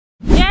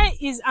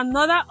is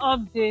another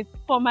update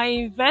for my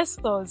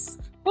investors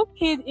who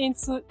keyed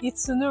into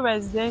ITUNU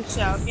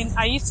Residential in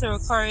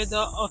ITUNU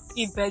corridor of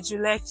Ibeju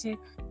Lekki.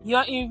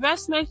 Your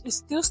investment is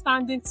still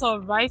standing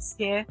tall right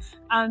here,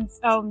 and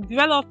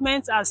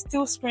developments are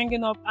still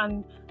springing up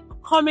and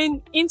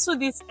coming into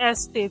this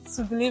estate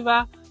to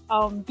deliver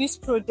this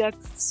project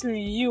to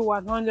you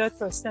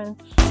 100%.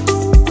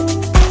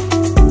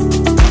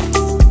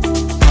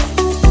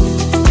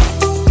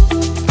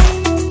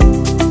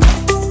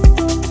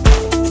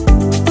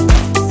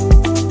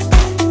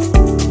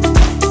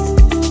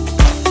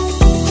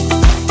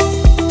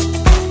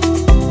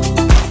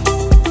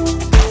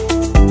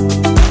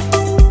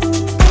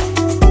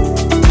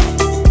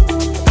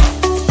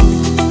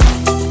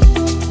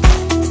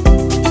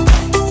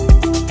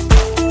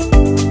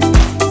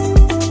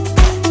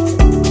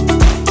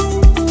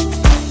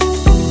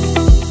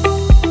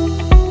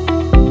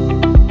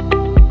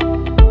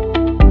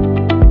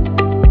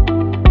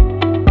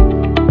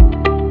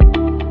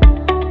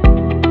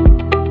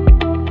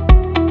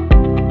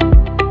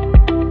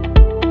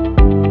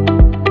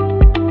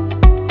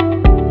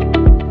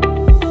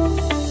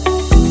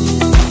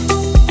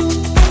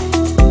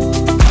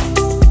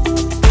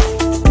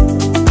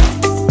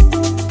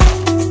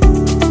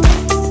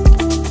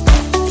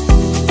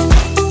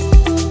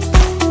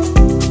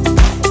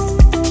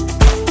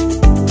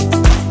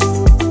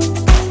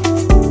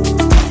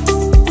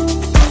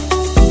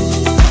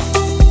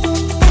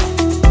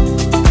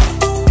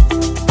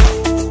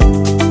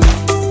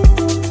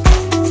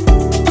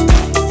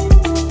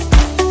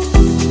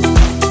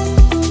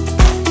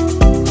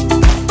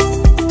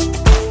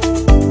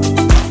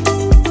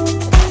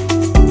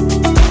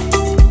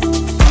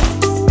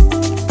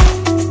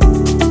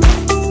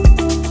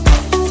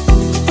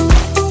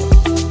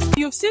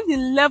 You've seen the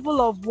level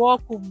of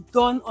work we've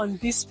done on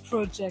this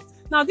project.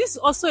 Now, this is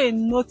also a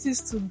notice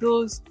to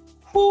those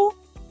who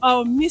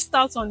missed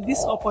out on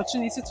this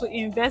opportunity to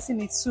invest in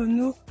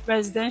ITUNU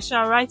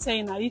Residential right here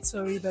in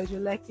Itunu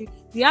Ibeju Lekki.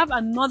 We have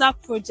another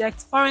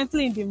project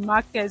currently in the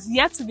market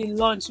yet to be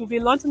launched. We'll be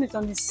launching it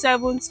on the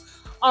 7th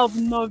of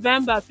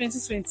November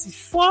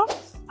 2024,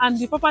 and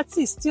the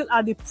property is still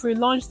at the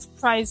pre-launched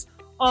price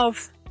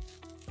of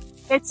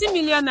 80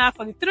 million naira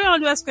for the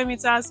 300 square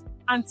meters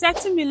and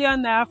 30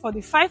 million naira for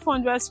the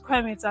 500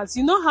 square meters.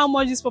 You know how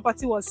much this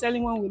property was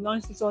selling when we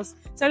launched it? It was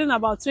selling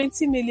about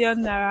 20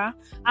 million naira,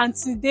 and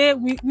today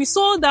we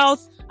sold out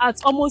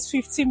at almost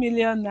 50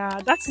 million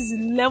naira. That is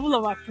the level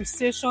of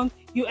appreciation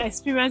you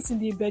experience in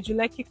the Ibeju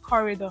Lekki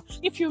corridor.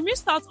 If you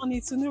missed out on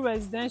ITUNU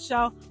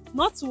Residential,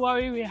 not to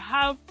worry, we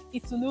have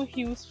Itunu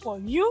Hills for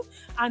you,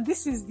 and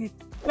this is the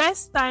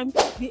best time,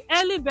 the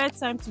early bird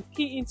time to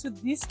key into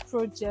this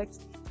project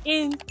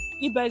in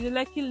Ibeju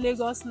Lekki,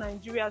 Lagos,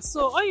 Nigeria.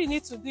 So all you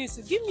need to do is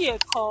to give me a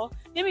call.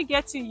 Let me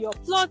get you your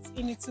plot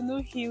in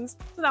Itunu Hills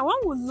so that when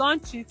we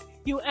launch it,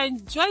 you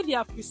enjoy the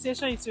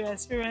appreciation it will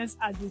experience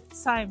at the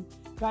time,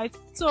 right?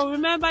 So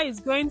remember, it's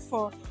going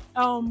for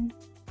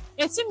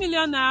 80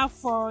 million naira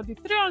for the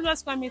 300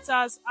 square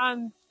meters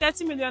and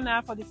 30 million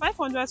naira for the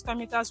 500 square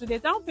meters. With a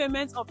down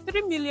payment of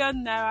 3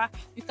 million naira,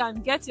 you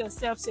can get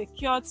yourself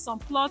secured some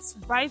plots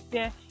right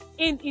there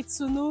in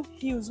Itunu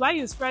Hills, while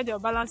you spread your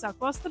balance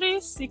across 3,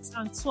 6,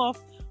 and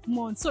 12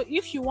 months. So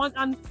if you want,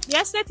 and the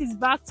estate is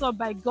backed up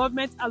by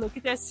government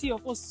allocated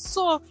CFOs,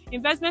 so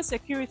investment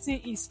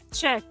security is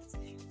checked.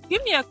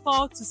 Give me a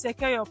call to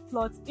secure your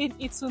plot in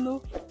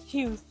Itunu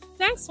Hills.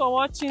 Thanks for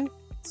watching.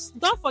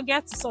 Don't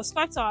forget to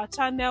subscribe to our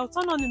channel,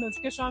 turn on the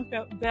notification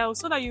bell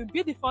so that you'll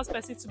be the first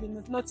person to be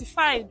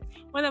notified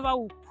whenever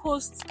we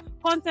post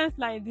content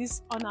like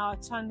this on our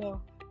channel.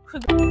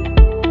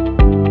 Goodbye.